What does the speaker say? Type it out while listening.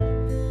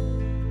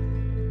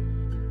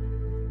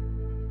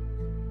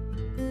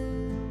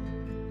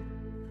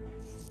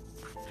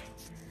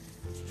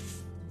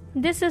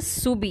This is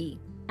Subi,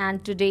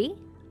 and today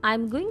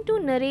I'm going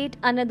to narrate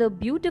another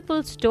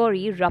beautiful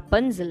story,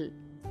 Rapunzel.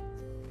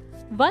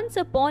 Once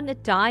upon a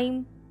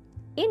time,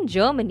 in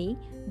Germany,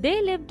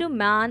 there lived a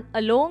man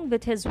along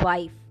with his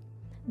wife.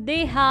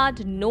 They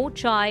had no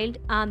child,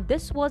 and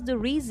this was the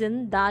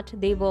reason that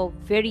they were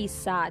very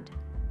sad.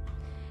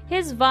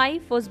 His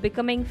wife was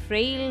becoming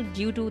frail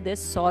due to this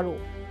sorrow.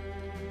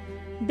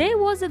 There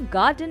was a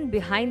garden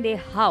behind their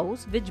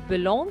house which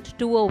belonged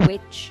to a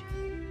witch.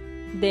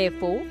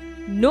 Therefore,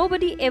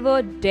 nobody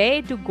ever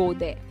dared to go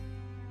there.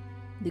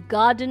 The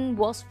garden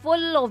was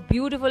full of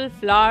beautiful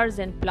flowers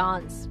and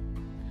plants.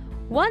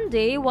 One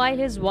day, while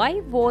his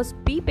wife was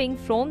peeping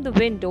from the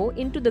window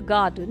into the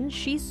garden,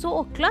 she saw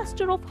a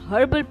cluster of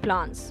herbal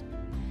plants,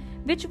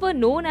 which were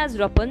known as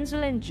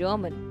Rapunzel in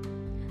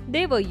German.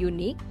 They were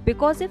unique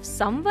because if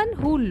someone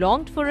who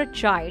longed for a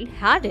child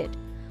had it,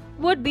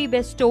 would be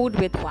bestowed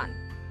with one.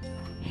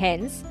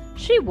 Hence,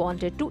 she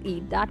wanted to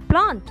eat that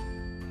plant.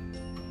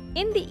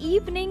 In the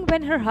evening,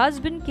 when her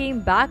husband came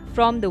back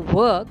from the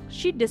work,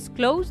 she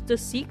disclosed the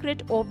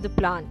secret of the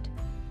plant.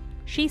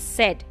 She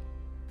said,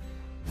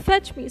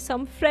 "Fetch me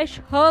some fresh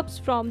herbs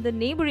from the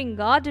neighboring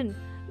garden.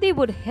 They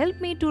would help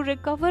me to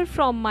recover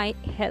from my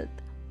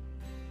health."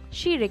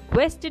 She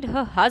requested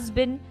her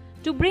husband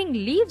to bring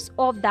leaves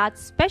of that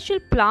special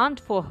plant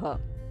for her.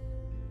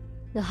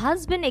 The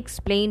husband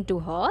explained to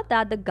her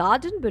that the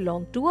garden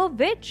belonged to a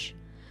witch.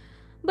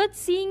 But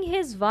seeing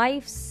his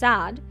wife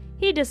sad,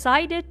 he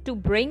decided to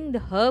bring the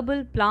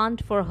herbal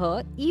plant for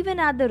her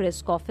even at the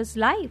risk of his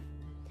life.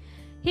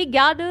 He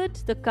gathered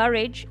the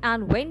courage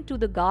and went to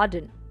the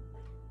garden.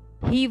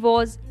 He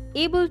was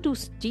able to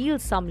steal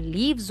some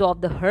leaves of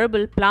the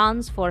herbal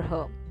plants for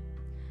her.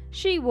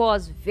 She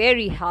was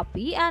very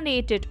happy and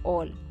ate it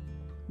all.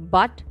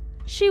 But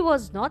she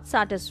was not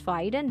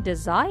satisfied and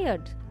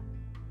desired.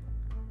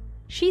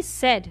 She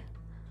said,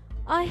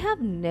 "I have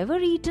never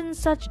eaten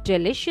such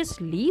delicious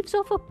leaves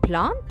of a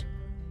plant.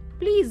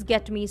 Please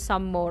get me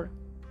some more."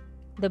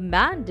 The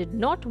man did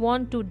not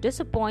want to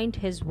disappoint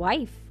his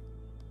wife.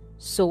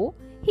 So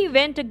he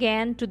went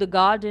again to the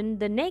garden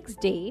the next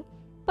day,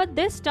 but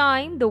this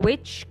time the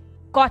witch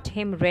caught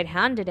him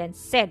red-handed and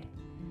said,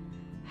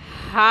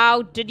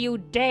 "How did you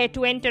dare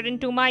to enter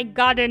into my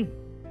garden?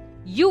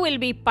 You will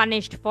be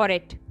punished for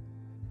it."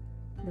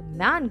 The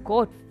man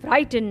got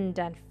frightened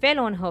and fell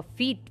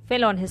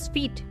on his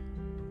feet.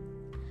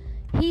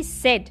 He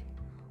said,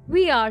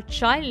 "We are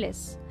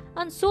childless,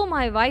 and so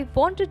my wife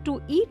wanted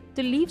to eat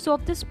the leaves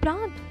of this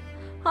plant.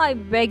 I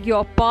beg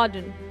your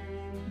pardon."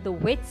 The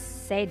witch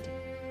said,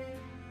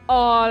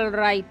 "All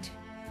right,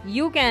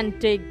 you can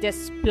take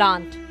this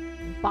plant,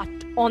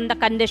 but on the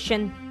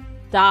condition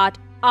that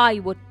I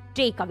would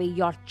take away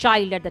your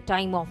child at the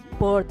time of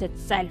birth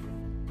itself."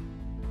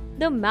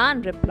 The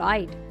man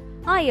replied,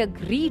 "I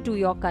agree to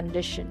your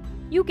condition.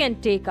 You can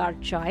take our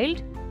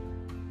child."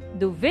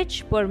 The witch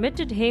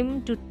permitted him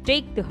to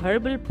take the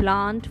herbal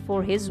plant for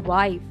his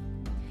wife.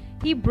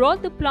 He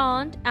brought the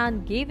plant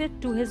and gave it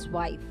to his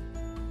wife.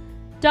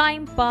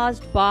 Time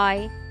passed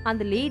by, and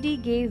the lady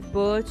gave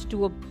birth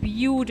to a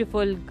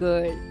beautiful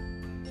girl.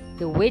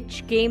 The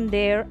witch came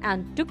there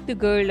and took the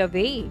girl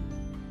away.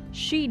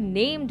 She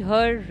named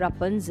her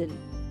Rapunzel.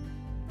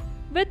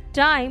 With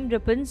time,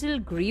 Rapunzel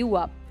grew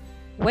up.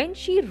 When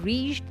she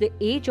reached the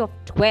age of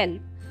 12,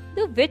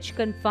 the witch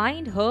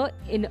confined her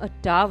in a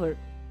tower.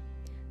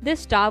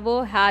 This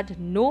tower had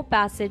no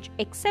passage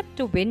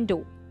except a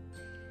window.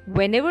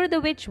 Whenever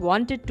the witch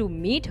wanted to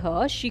meet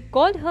her, she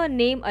called her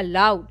name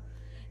aloud.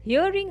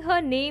 Hearing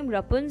her name,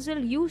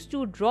 Rapunzel used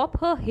to drop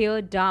her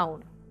hair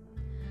down.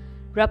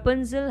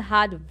 Rapunzel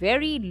had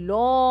very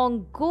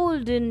long,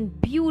 golden,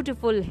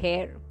 beautiful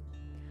hair.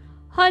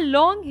 Her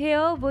long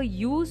hair were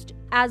used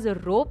as a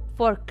rope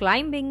for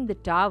climbing the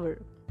tower.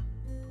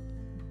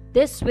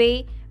 This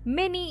way,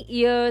 many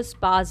years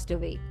passed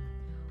away.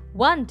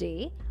 One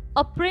day,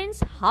 a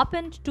prince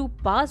happened to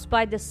pass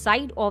by the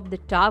side of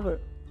the tower.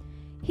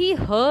 He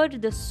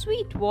heard the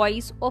sweet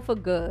voice of a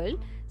girl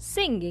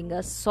singing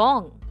a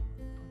song.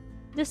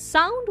 The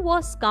sound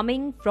was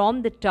coming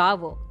from the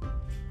tower.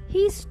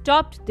 He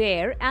stopped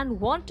there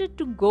and wanted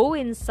to go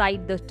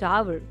inside the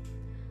tower.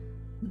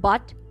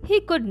 But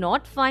he could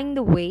not find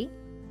the way.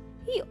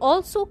 He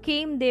also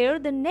came there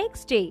the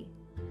next day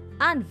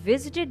and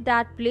visited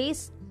that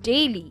place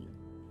daily.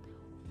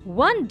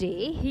 One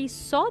day he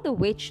saw the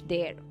witch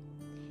there.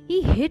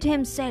 He hid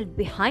himself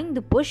behind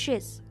the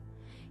bushes.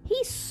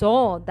 He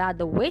saw that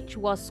the witch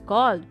was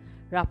called,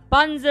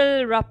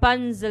 "Rapunzel,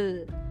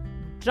 Rapunzel,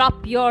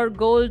 drop your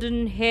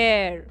golden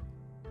hair."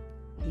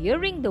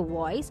 Hearing the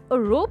voice, a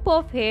rope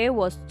of hair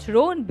was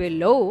thrown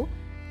below,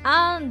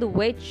 and the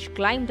witch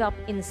climbed up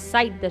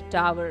inside the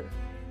tower.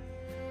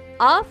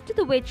 After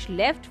the witch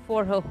left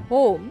for her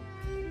home,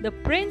 the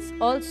prince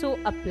also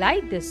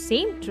applied the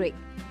same trick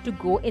to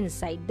go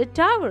inside the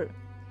tower.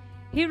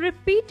 He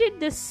repeated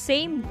the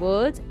same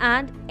words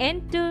and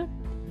entered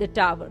the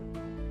tower.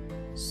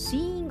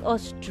 Seeing a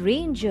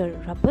stranger,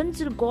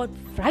 Rapunzel got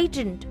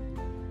frightened.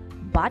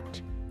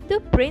 But the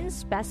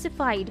prince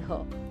pacified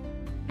her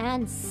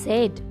and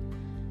said,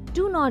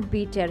 Do not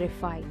be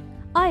terrified.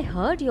 I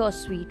heard your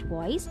sweet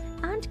voice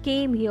and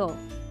came here.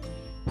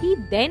 He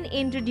then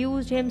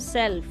introduced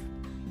himself.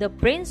 The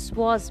prince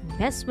was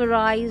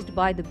mesmerized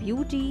by the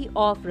beauty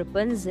of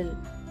Rapunzel.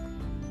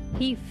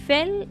 He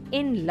fell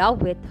in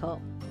love with her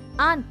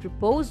and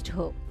proposed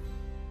her.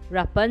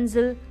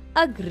 Rapunzel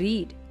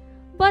agreed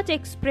but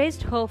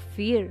expressed her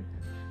fear.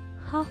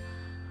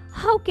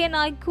 How can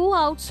I go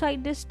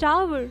outside this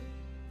tower?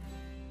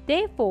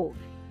 Therefore,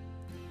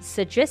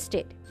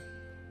 suggested,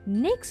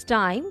 next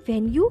time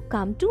when you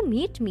come to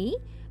meet me,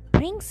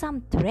 bring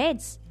some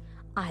threads.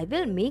 I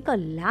will make a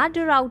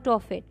ladder out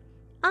of it,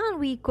 and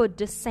we could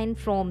descend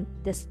from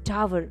this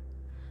tower.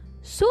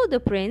 So the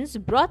prince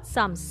brought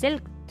some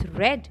silk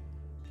thread,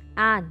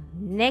 and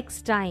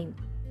next time.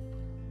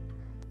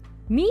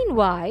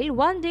 Meanwhile,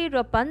 one day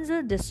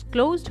Rapunzel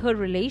disclosed her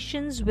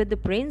relations with the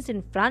prince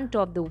in front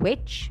of the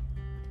witch.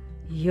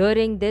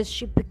 Hearing this,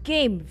 she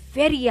became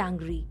very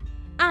angry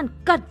and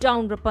cut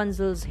down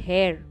Rapunzel's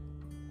hair.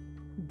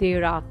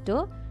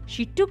 Thereafter,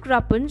 she took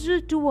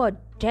Rapunzel to a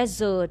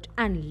desert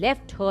and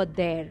left her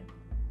there.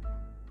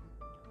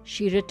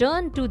 She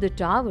returned to the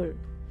tower.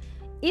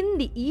 In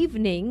the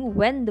evening,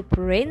 when the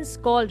prince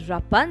called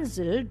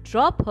Rapunzel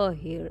drop her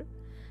hair,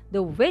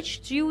 the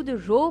witch threw the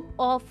rope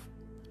of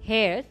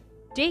hair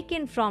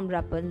taken from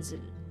Rapunzel.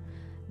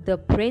 The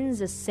prince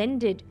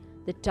ascended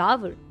the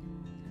tower,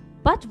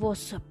 but was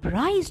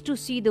surprised to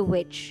see the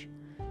witch.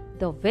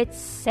 The witch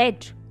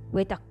said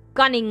with a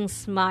cunning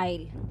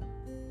smile,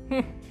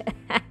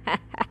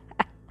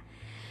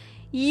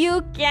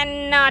 "You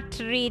cannot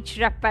reach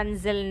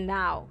Rapunzel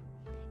now.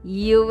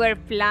 You were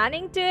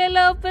planning to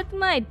elope with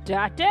my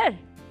daughter?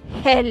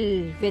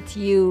 Hell with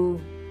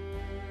you.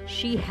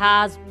 She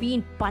has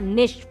been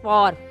punished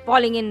for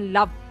falling in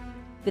love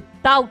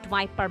without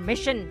my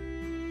permission."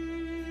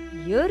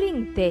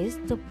 Hearing this,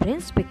 the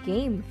prince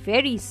became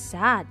very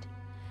sad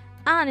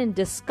and in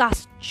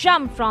disgust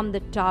jumped from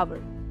the tower.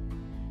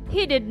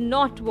 He did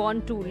not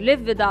want to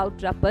live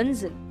without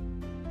Rapunzel.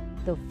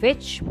 The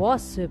witch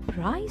was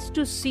surprised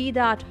to see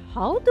that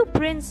how the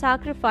prince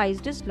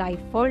sacrificed his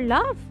life for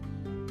love.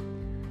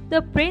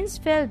 The prince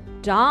fell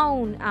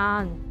down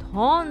and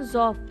thorns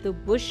of the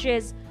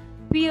bushes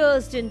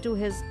pierced into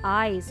his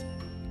eyes,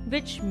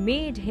 which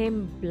made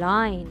him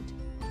blind.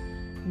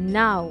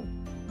 Now,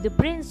 the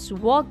prince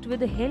walked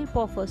with the help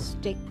of a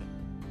stick.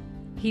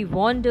 He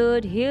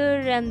wandered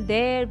here and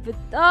there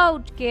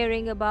without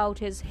caring about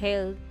his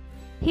health.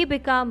 He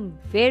became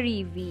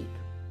very weak.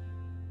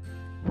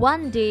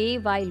 One day,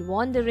 while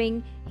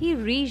wandering, he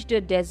reached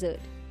a desert.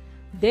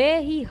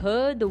 There he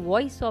heard the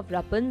voice of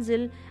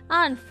Rapunzel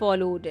and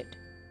followed it.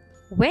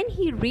 When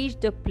he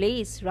reached the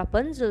place,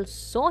 Rapunzel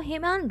saw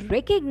him and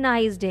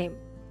recognized him.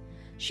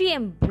 She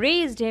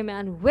embraced him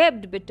and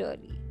wept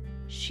bitterly.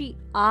 She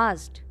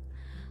asked,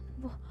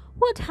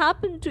 "What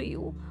happened to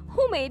you?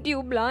 Who made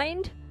you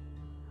blind?"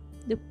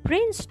 The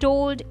prince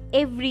told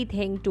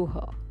everything to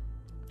her.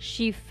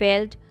 She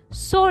felt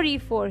sorry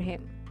for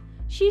him.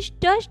 She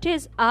touched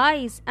his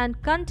eyes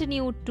and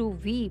continued to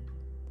weep.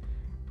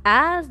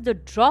 As the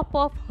drop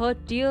of her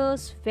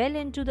tears fell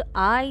into the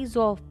eyes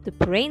of the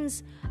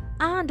prince,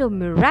 and a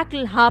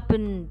miracle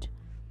happened.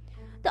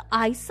 The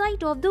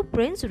eyesight of the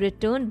prince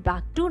returned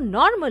back to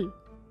normal,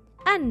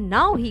 and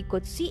now he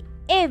could see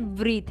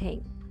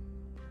everything.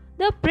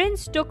 The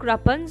prince took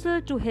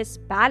Rapunzel to his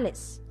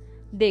palace.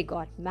 They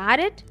got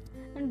married,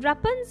 and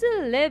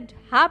Rapunzel lived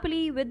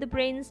happily with the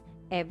prince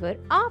ever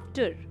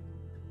after.